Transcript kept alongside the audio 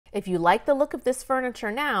If you like the look of this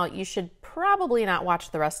furniture now, you should probably not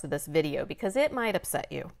watch the rest of this video because it might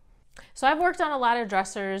upset you. So I've worked on a lot of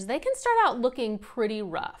dressers. They can start out looking pretty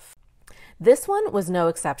rough. This one was no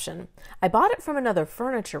exception. I bought it from another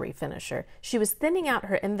furniture refinisher. She was thinning out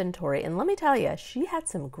her inventory, and let me tell you, she had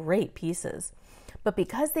some great pieces. But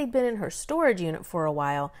because they'd been in her storage unit for a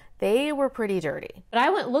while, they were pretty dirty. But I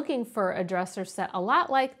went looking for a dresser set a lot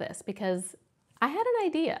like this because I had an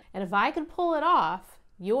idea. And if I could pull it off,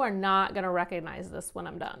 you are not gonna recognize this when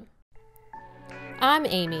I'm done. I'm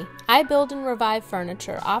Amy. I build and revive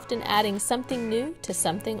furniture, often adding something new to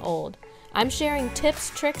something old. I'm sharing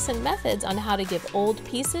tips, tricks, and methods on how to give old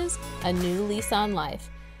pieces a new lease on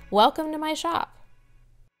life. Welcome to my shop.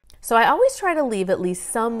 So I always try to leave at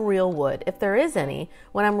least some real wood, if there is any,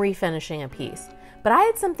 when I'm refinishing a piece. But I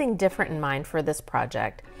had something different in mind for this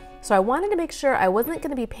project, so I wanted to make sure I wasn't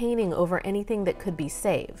going to be painting over anything that could be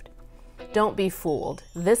saved. Don't be fooled.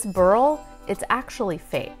 This burl, it's actually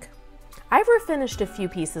fake. I've refinished a few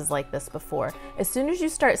pieces like this before. As soon as you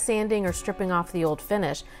start sanding or stripping off the old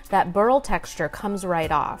finish, that burl texture comes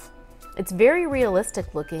right off. It's very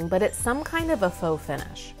realistic looking, but it's some kind of a faux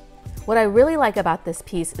finish. What I really like about this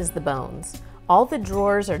piece is the bones. All the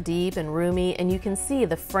drawers are deep and roomy, and you can see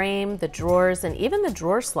the frame, the drawers, and even the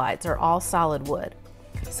drawer slides are all solid wood.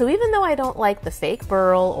 So even though I don't like the fake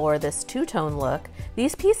burl or this two-tone look,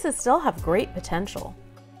 these pieces still have great potential.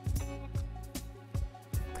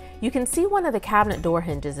 You can see one of the cabinet door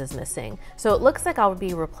hinges is missing, so it looks like I'll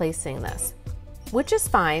be replacing this, which is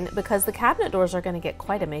fine because the cabinet doors are going to get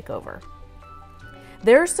quite a makeover.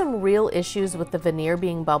 There are some real issues with the veneer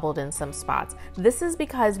being bubbled in some spots. This is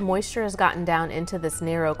because moisture has gotten down into this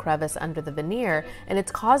narrow crevice under the veneer and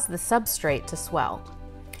it's caused the substrate to swell.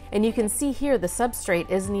 And you can see here the substrate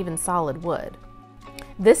isn't even solid wood.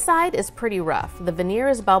 This side is pretty rough. The veneer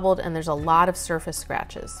is bubbled and there's a lot of surface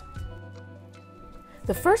scratches.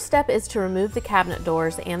 The first step is to remove the cabinet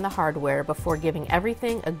doors and the hardware before giving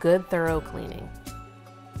everything a good thorough cleaning.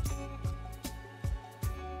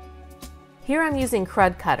 Here I'm using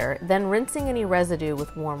Crud Cutter, then rinsing any residue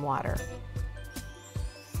with warm water.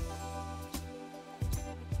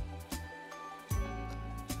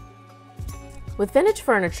 With vintage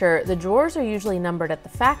furniture, the drawers are usually numbered at the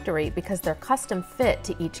factory because they're custom fit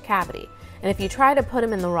to each cavity, and if you try to put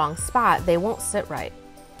them in the wrong spot, they won't sit right.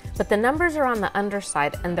 But the numbers are on the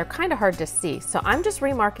underside and they're kind of hard to see, so I'm just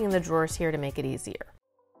remarking the drawers here to make it easier.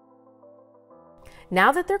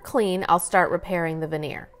 Now that they're clean, I'll start repairing the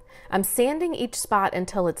veneer. I'm sanding each spot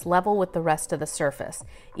until it's level with the rest of the surface,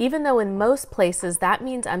 even though in most places that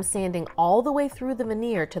means I'm sanding all the way through the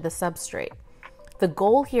veneer to the substrate. The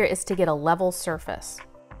goal here is to get a level surface.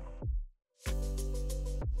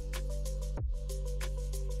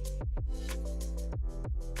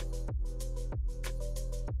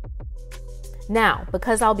 Now,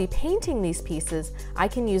 because I'll be painting these pieces, I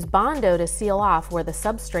can use Bondo to seal off where the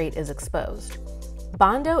substrate is exposed.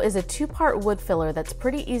 Bondo is a two-part wood filler that's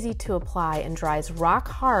pretty easy to apply and dries rock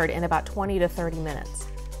hard in about 20 to 30 minutes.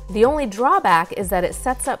 The only drawback is that it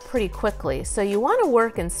sets up pretty quickly, so you want to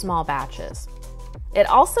work in small batches. It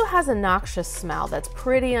also has a noxious smell that's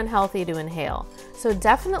pretty unhealthy to inhale, so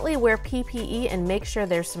definitely wear PPE and make sure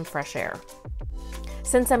there's some fresh air.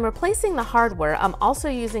 Since I'm replacing the hardware, I'm also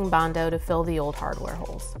using Bondo to fill the old hardware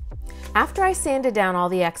holes. After I sanded down all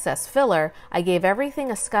the excess filler, I gave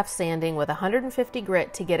everything a scuff sanding with 150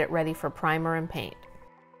 grit to get it ready for primer and paint.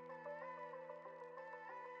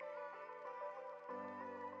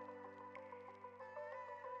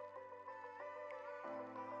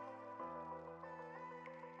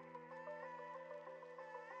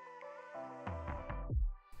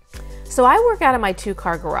 So I work out of my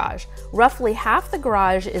two-car garage. Roughly half the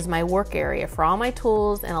garage is my work area for all my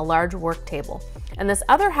tools and a large work table. And this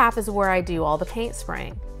other half is where I do all the paint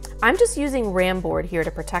spraying. I'm just using Ram board here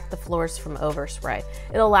to protect the floors from overspray.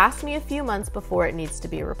 It'll last me a few months before it needs to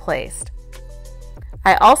be replaced.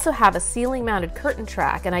 I also have a ceiling mounted curtain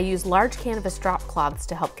track and I use large canvas drop cloths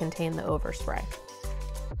to help contain the overspray.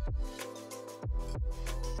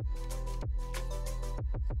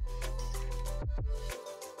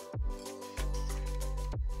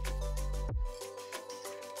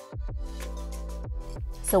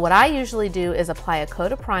 So what I usually do is apply a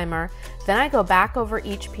coat of primer, then I go back over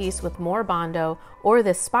each piece with more Bondo or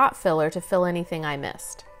this spot filler to fill anything I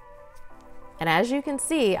missed. And as you can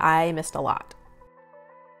see, I missed a lot.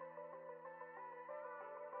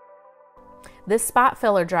 This spot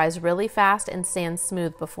filler dries really fast and sands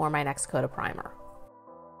smooth before my next coat of primer.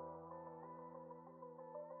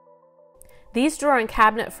 These drawer and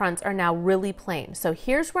cabinet fronts are now really plain, so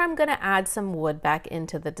here's where I'm going to add some wood back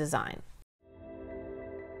into the design.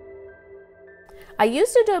 I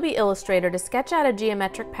used Adobe Illustrator to sketch out a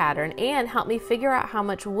geometric pattern and help me figure out how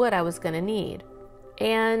much wood I was going to need.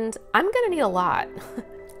 And I'm going to need a lot,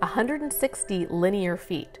 160 linear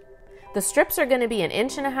feet. The strips are going to be 1.5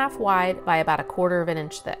 inches wide by about 1/4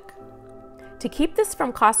 inch thick. To keep this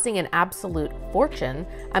from costing an absolute fortune,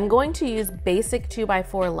 I'm going to use basic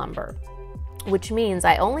 2x4 lumber, which means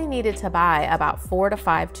I only needed to buy about 4 to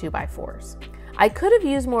 5 2x4s. I could have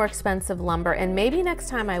used more expensive lumber, and maybe next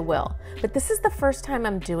time I will, but this is the first time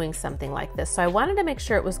I'm doing something like this, so I wanted to make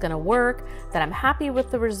sure it was going to work, that I'm happy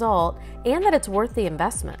with the result, and that it's worth the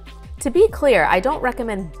investment. To be clear, I don't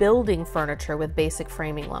recommend building furniture with basic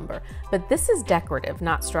framing lumber, but this is decorative,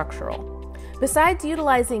 not structural. Besides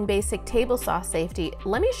utilizing basic table saw safety,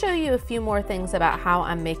 let me show you a few more things about how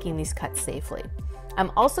I'm making these cuts safely.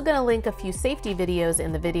 I'm also going to link a few safety videos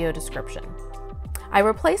in the video description. I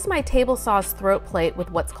replaced my table saw's throat plate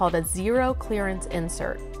with what's called a zero clearance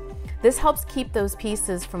insert. This helps keep those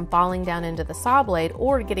pieces from falling down into the saw blade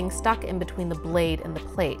or getting stuck in between the blade and the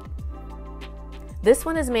plate. This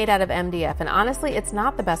one is made out of MDF, and honestly, it's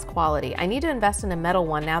not the best quality. I need to invest in a metal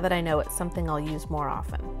one now that I know it's something I'll use more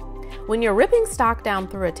often. When you're ripping stock down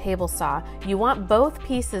through a table saw, you want both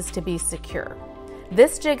pieces to be secure.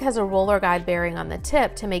 This jig has a roller guide bearing on the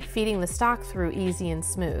tip to make feeding the stock through easy and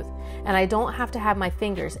smooth, and I don't have to have my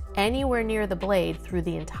fingers anywhere near the blade through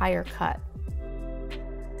the entire cut.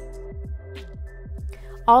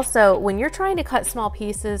 Also, when you're trying to cut small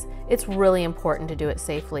pieces, it's really important to do it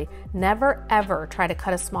safely. Never ever try to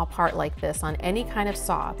cut a small part like this on any kind of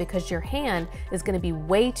saw because your hand is going to be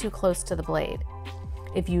way too close to the blade.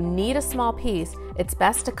 If you need a small piece, it's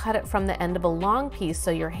best to cut it from the end of a long piece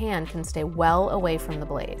so your hand can stay well away from the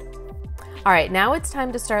blade. All right, now it's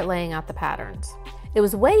time to start laying out the patterns. It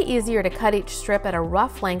was way easier to cut each strip at a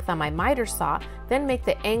rough length on my miter saw than make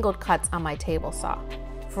the angled cuts on my table saw.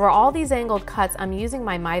 For all these angled cuts, I'm using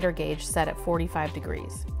my miter gauge set at 45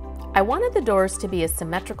 degrees. I wanted the doors to be as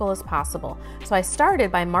symmetrical as possible, so I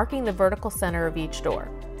started by marking the vertical center of each door.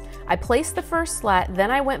 I placed the first slat,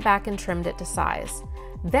 then I went back and trimmed it to size.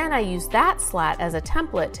 Then I used that slat as a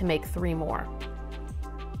template to make 3 more.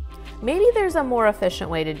 Maybe there's a more efficient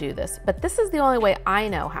way to do this, but this is the only way I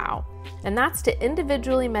know how, and that's to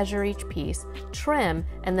individually measure each piece, trim,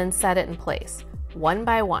 and then set it in place, one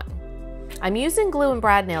by one. I'm using glue and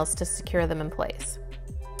brad nails to secure them in place.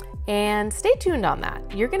 And stay tuned on that.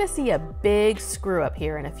 You're going to see a big screw up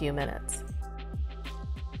here in a few minutes.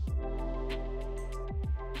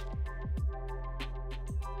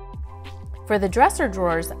 For the dresser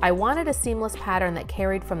drawers, I wanted a seamless pattern that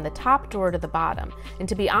carried from the top drawer to the bottom, and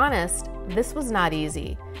to be honest, this was not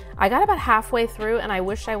easy. I got about halfway through and I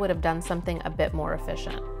wish I would have done something a bit more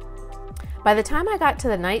efficient. By the time I got to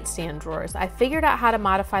the nightstand drawers, I figured out how to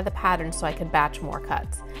modify the pattern so I could batch more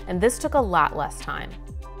cuts, and this took a lot less time.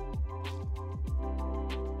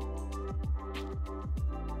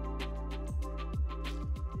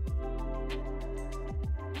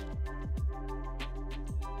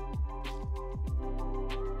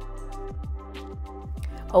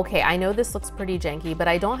 Okay, I know this looks pretty janky, but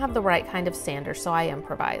I don't have the right kind of sander, so I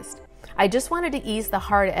improvised. I just wanted to ease the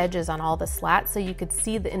hard edges on all the slats so you could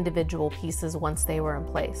see the individual pieces once they were in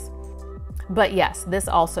place. But yes, this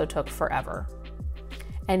also took forever.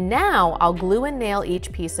 And now I'll glue and nail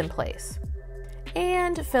each piece in place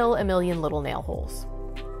and fill a million little nail holes.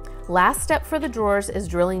 Last step for the drawers is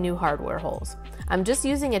drilling new hardware holes. I'm just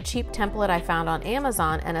using a cheap template I found on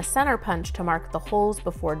Amazon and a center punch to mark the holes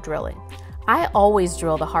before drilling. I always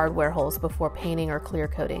drill the hardware holes before painting or clear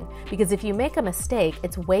coating because if you make a mistake,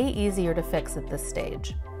 it's way easier to fix at this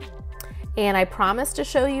stage. And I promised to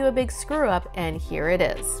show you a big screw up, and here it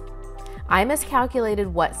is. I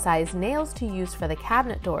miscalculated what size nails to use for the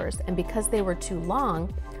cabinet doors, and because they were too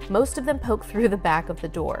long, most of them poke through the back of the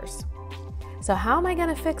doors. So how am I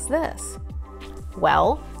going to fix this?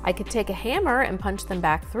 Well, I could take a hammer and punch them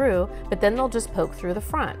back through, but then they'll just poke through the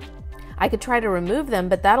front. I could try to remove them,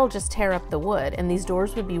 but that'll just tear up the wood and these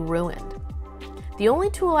doors would be ruined. The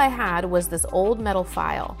only tool I had was this old metal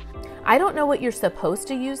file. I don't know what you're supposed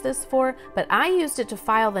to use this for, but I used it to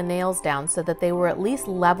file the nails down so that they were at least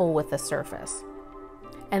level with the surface.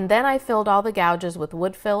 And then I filled all the gouges with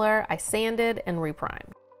wood filler, I sanded and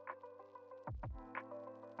reprimed.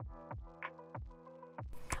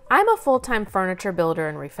 I'm a full-time furniture builder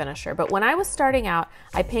and refinisher, but when I was starting out,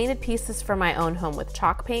 I painted pieces for my own home with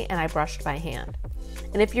chalk paint and I brushed by hand.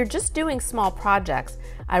 And if you're just doing small projects,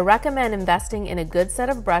 I recommend investing in a good set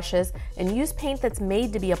of brushes and use paint that's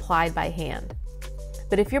made to be applied by hand.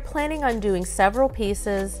 But if you're planning on doing several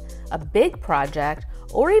pieces, a big project,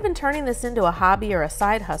 or even turning this into a hobby or a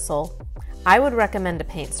side hustle, I would recommend a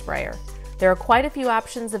paint sprayer. There are quite a few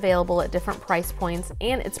options available at different price points,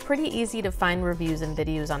 and it's pretty easy to find reviews and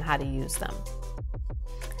videos on how to use them.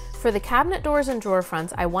 For the cabinet doors and drawer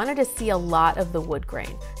fronts, I wanted to see a lot of the wood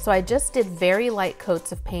grain, so I just did very light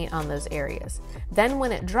coats of paint on those areas. Then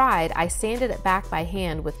when it dried, I sanded it back by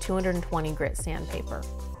hand with 220 grit sandpaper.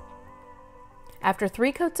 After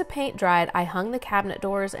 3 coats of paint dried, I hung the cabinet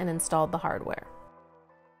doors and installed the hardware.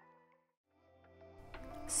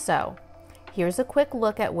 So, here's a quick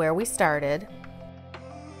look at where we started,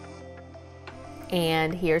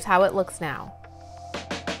 and here's how it looks now.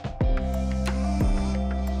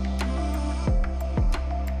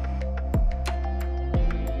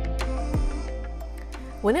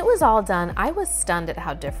 When it was all done, I was stunned at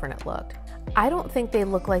how different it looked. I don't think they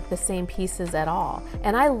look like the same pieces at all,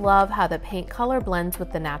 and I love how the paint color blends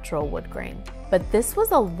with the natural wood grain. But this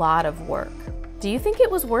was a lot of work. Do you think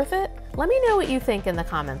it was worth it? Let me know what you think in the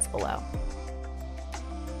comments below.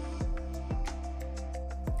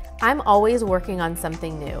 I'm always working on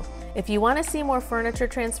something new. If you want to see more furniture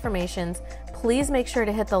transformations, please make sure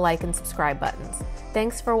to hit the like and subscribe buttons.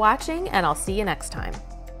 Thanks for watching, and I'll see you next time.